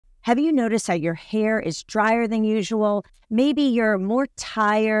Have you noticed that your hair is drier than usual? Maybe you're more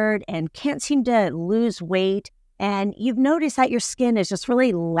tired and can't seem to lose weight, and you've noticed that your skin is just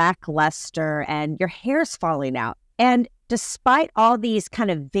really lackluster and your hair's falling out. And despite all these kind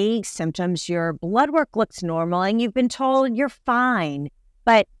of vague symptoms, your blood work looks normal and you've been told you're fine.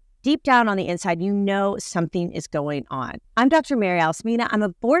 But deep down on the inside, you know something is going on. I'm Dr. Mina. I'm a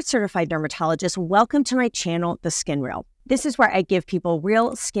board-certified dermatologist. Welcome to my channel, The Skin Real. This is where I give people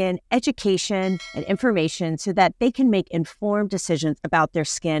real skin education and information so that they can make informed decisions about their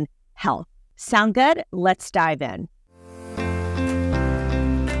skin health. Sound good? Let's dive in.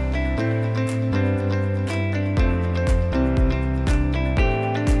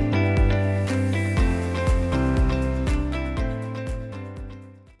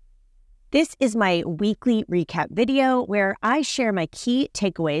 This is my weekly recap video where I share my key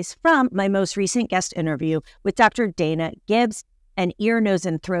takeaways from my most recent guest interview with Dr. Dana Gibbs, an ear, nose,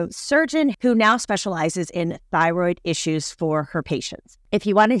 and throat surgeon who now specializes in thyroid issues for her patients. If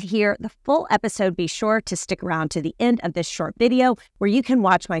you want to hear the full episode, be sure to stick around to the end of this short video where you can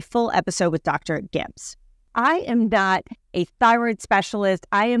watch my full episode with Dr. Gibbs. I am not a thyroid specialist.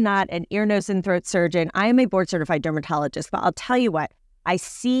 I am not an ear, nose, and throat surgeon. I am a board-certified dermatologist, but I'll tell you what, I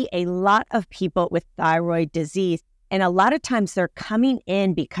see a lot of people with thyroid disease, and a lot of times they're coming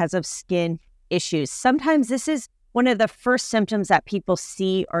in because of skin issues. Sometimes this is one of the first symptoms that people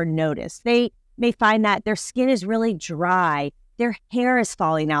see or notice. They may find that their skin is really dry, their hair is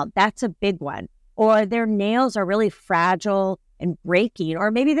falling out, that's a big one, or their nails are really fragile and breaking,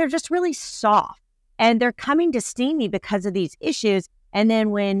 or maybe they're just really soft, and they're coming to see me because of these issues. And then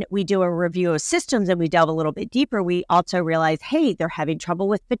when we do a review of systems and we delve a little bit deeper, we also realize, hey, they're having trouble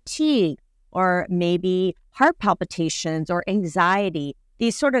with fatigue or maybe heart palpitations or anxiety,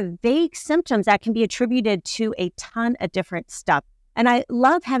 these sort of vague symptoms that can be attributed to a ton of different stuff. And I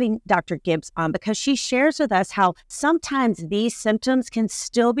love having Dr. Gibbs on because she shares with us how sometimes these symptoms can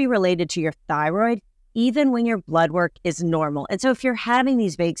still be related to your thyroid, even when your blood work is normal. And so if you're having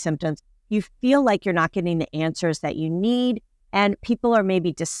these vague symptoms, you feel like you're not getting the answers that you need, and people are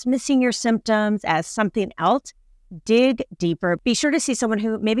maybe dismissing your symptoms as something else, dig deeper. Be sure to see someone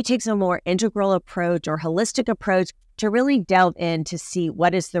who maybe takes a more integral approach or holistic approach to really delve in to see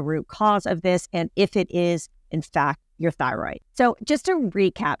what is the root cause of this and if it is, in fact, your thyroid. So just to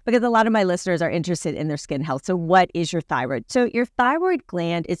recap, because a lot of my listeners are interested in their skin health. So what is your thyroid? So your thyroid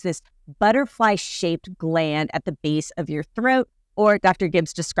gland is this butterfly-shaped gland at the base of your throat, or Dr.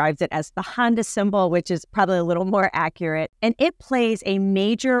 Gibbs describes it as the Honda symbol, which is probably a little more accurate. And it plays a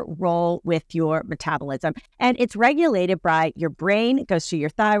major role with your metabolism. And it's regulated by your brain. It goes to your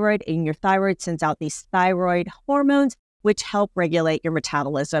thyroid, and your thyroid sends out these thyroid hormones, which help regulate your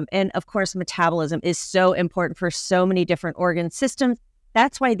metabolism. And of course, metabolism is so important for so many different organ systems.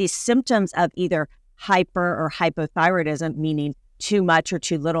 That's why these symptoms of either hyper or hypothyroidism, meaning too much or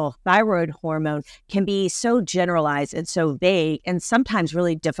too little thyroid hormone, can be so generalized and so vague and sometimes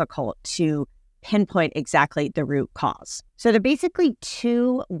really difficult to pinpoint exactly the root cause. So there are basically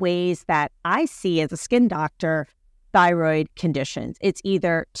two ways that I see as a skin doctor thyroid conditions. It's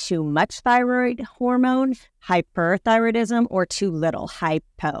either too much thyroid hormone, hyperthyroidism, or too little,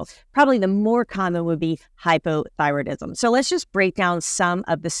 hypo. Probably the more common would be hypothyroidism. So let's just break down some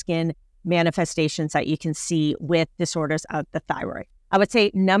of the skin manifestations that you can see with disorders of the thyroid. I would say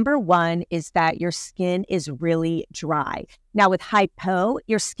number one is that your skin is really dry. Now with hypo,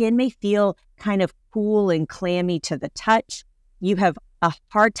 your skin may feel kind of cool and clammy to the touch. You have a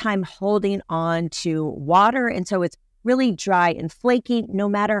hard time holding on to water, and so it's really dry and flaky. No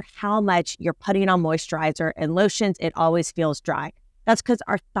matter how much you're putting on moisturizer and lotions, it always feels dry. That's because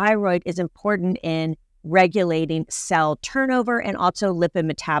our thyroid is important in regulating cell turnover and also lipid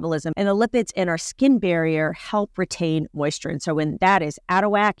metabolism. And the lipids in our skin barrier help retain moisture. And so when that is out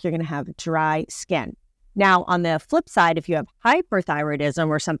of whack, you're going to have dry skin. Now, on the flip side, if you have hyperthyroidism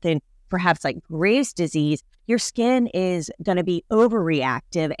or something perhaps like Graves' disease, your skin is going to be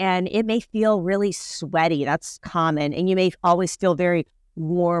overreactive and it may feel really sweaty. That's common. And you may always feel very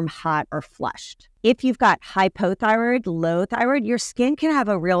warm, hot, or flushed. If you've got hypothyroid, low thyroid, your skin can have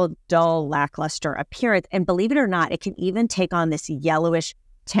a real dull, lackluster appearance. And believe it or not, it can even take on this yellowish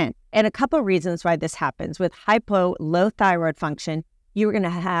tint. And a couple of reasons why this happens. With low thyroid function, you're going to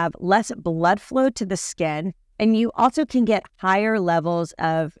have less blood flow to the skin. And you also can get higher levels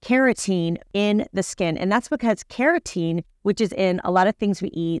of keratin in the skin. And that's because keratin, which is in a lot of things we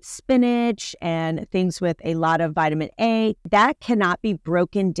eat, spinach and things with a lot of vitamin A, that cannot be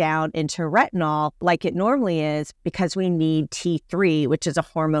broken down into retinol like it normally is because we need T3, which is a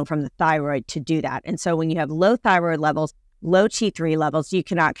hormone from the thyroid, to do that. And so when you have low thyroid levels, low T3 levels, you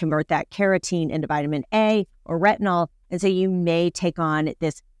cannot convert that carotene into vitamin A or retinol. And so you may take on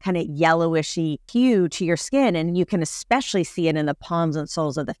this kind of yellowishy hue to your skin. And you can especially see it in the palms and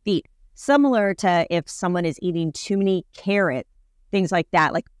soles of the feet. Similar to if someone is eating too many carrots, things like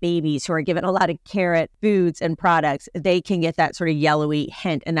that, like babies who are given a lot of carrot foods and products, they can get that sort of yellowy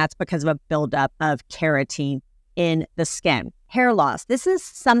hint. And that's because of a buildup of carotene in the skin. Hair loss. This is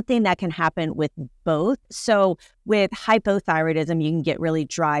something that can happen with both. So with hypothyroidism, you can get really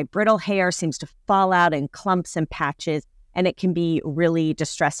dry, brittle hair, seems to fall out in clumps and patches, and it can be really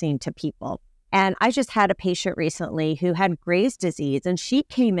distressing to people. And I just had a patient recently who had Graves' disease, and she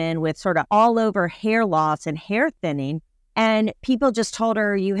came in with sort of all over hair loss and hair thinning. And people just told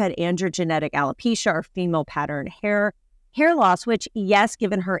her you had androgenetic alopecia or female pattern hair loss, which, yes,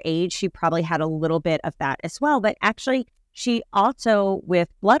 given her age, she probably had a little bit of that as well. But actually, she also, with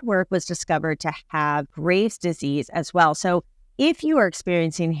blood work, was discovered to have Graves' disease as well. So if you are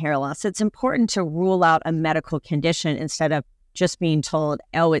experiencing hair loss, it's important to rule out a medical condition instead of just being told,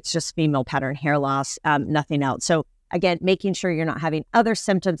 oh, it's just female pattern hair loss, nothing else. So again, making sure you're not having other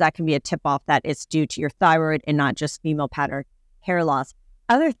symptoms that can be a tip-off that it's due to your thyroid and not just female pattern hair loss.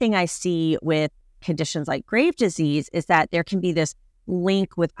 Other thing I see with conditions like Graves' disease is that there can be this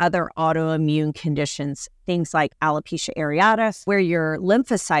link with other autoimmune conditions, things like alopecia areata, where your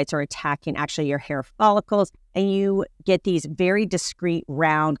lymphocytes are attacking actually your hair follicles, and you get these very discrete,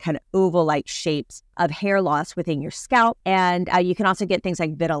 round, kind of oval-like shapes of hair loss within your scalp. And you can also get things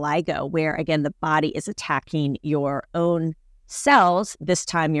like vitiligo, where, again, the body is attacking your own cells, this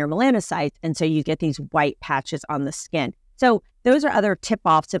time your melanocytes, and so you get these white patches on the skin. So those are other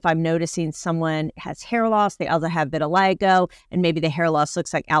tip-offs if I'm noticing someone has hair loss, they also have vitiligo, and maybe the hair loss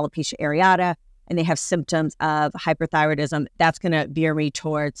looks like alopecia areata, and they have symptoms of hyperthyroidism. That's going to veer me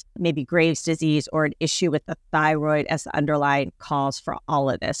towards maybe Graves' disease or an issue with the thyroid as the underlying cause for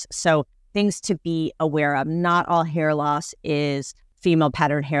all of this. So things to be aware of. Not all hair loss is female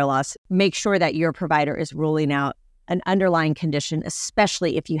pattern hair loss. Make sure that your provider is ruling out an underlying condition,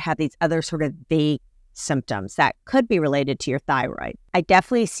 especially if you have these other sort of vague symptoms that could be related to your thyroid. I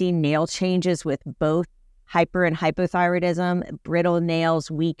definitely see nail changes with both hyper and hypothyroidism, brittle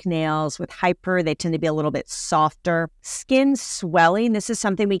nails, weak nails. With hyper, they tend to be a little bit softer. Skin swelling, this is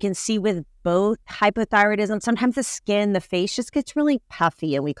something we can see with both hypothyroidism. Sometimes the skin, the face just gets really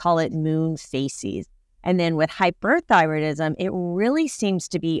puffy, and we call it moon faces. And then with hyperthyroidism, it really seems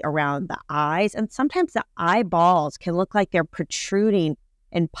to be around the eyes, and sometimes the eyeballs can look like they're protruding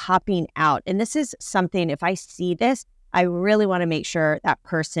and popping out. And this is something, if I see this, I really want to make sure that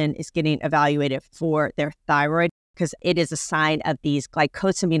person is getting evaluated for their thyroid, because it is a sign of these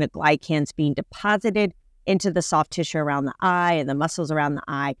glycosaminoglycans being deposited into the soft tissue around the eye and the muscles around the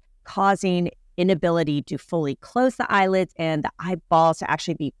eye, causing inability to fully close the eyelids and the eyeballs to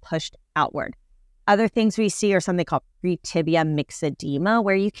actually be pushed outward. Other things we see are something called pretibia myxedema,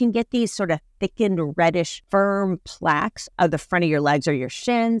 where you can get these sort of thickened, reddish, firm plaques of the front of your legs or your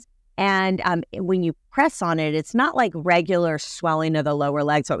shins. And when you press on it, it's not like regular swelling of the lower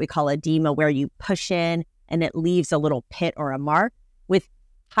legs, what we call edema, where you push in and it leaves a little pit or a mark. With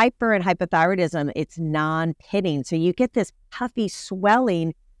hyper and hypothyroidism, it's non-pitting. So you get this puffy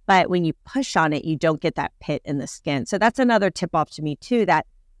swelling, but when you push on it, you don't get that pit in the skin. So that's another tip-off to me too, that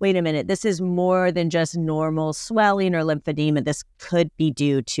wait a minute, this is more than just normal swelling or lymphedema. This could be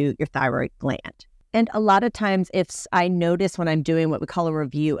due to your thyroid gland. And a lot of times, if I notice when I'm doing what we call a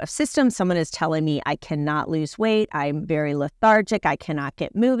review of systems, someone is telling me I cannot lose weight, I'm very lethargic, I cannot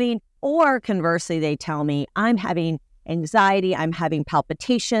get moving, or conversely, they tell me I'm having anxiety, I'm having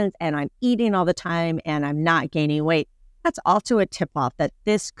palpitations, and I'm eating all the time, and I'm not gaining weight, that's also a tip-off that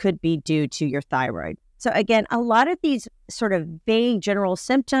this could be due to your thyroid. So again, a lot of these sort of vague general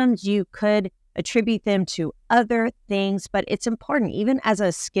symptoms, you could attribute them to other things, but it's important, even as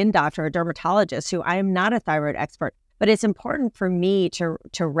a skin doctor or dermatologist, who I am not a thyroid expert, but it's important for me to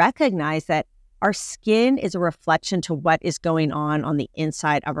recognize that our skin is a reflection to what is going on the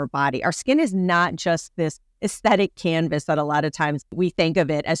inside of our body. Our skin is not just this aesthetic canvas that a lot of times we think of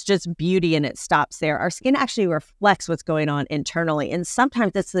it as just beauty and it stops there. Our skin actually reflects what's going on internally. And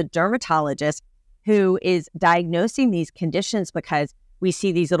sometimes it's the dermatologist who is diagnosing these conditions, because we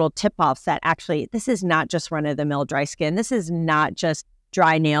see these little tip-offs that actually this is not just run-of-the-mill dry skin. This is not just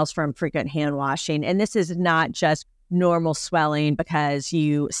dry nails from frequent hand washing. And this is not just normal swelling because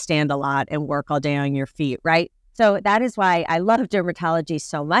you stand a lot and work all day on your feet, right? So that is why I love dermatology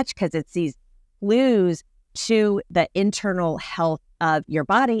so much, because it's these clues to the internal health of your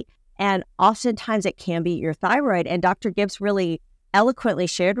body. And oftentimes it can be your thyroid. And Dr. Gibbs really eloquently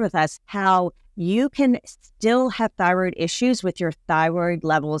shared with us how you can still have thyroid issues with your thyroid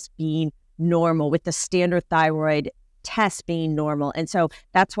levels being normal, with the standard thyroid test being normal. And so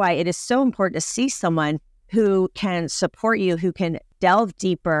that's why it is so important to see someone who can support you, who can delve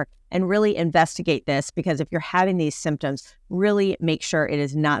deeper and really investigate this, because if you're having these symptoms, really make sure it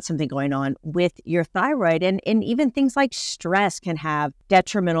is not something going on with your thyroid. And even things like stress can have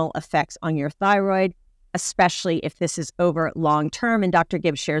detrimental effects on your thyroid, especially if this is over long term. And Dr.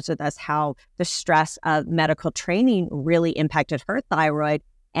 Gibbs shares with us how the stress of medical training really impacted her thyroid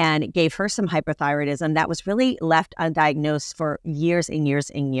and gave her some hypothyroidism that was really left undiagnosed for years and years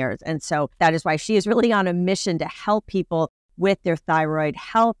and years. And so that is why she is really on a mission to help people with their thyroid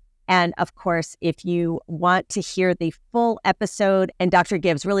health. And of course, if you want to hear the full episode and Dr.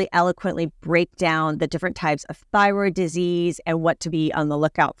 Gibbs really eloquently break down the different types of thyroid disease and what to be on the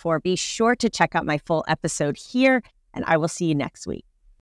lookout for, be sure to check out my full episode here, and I will see you next week.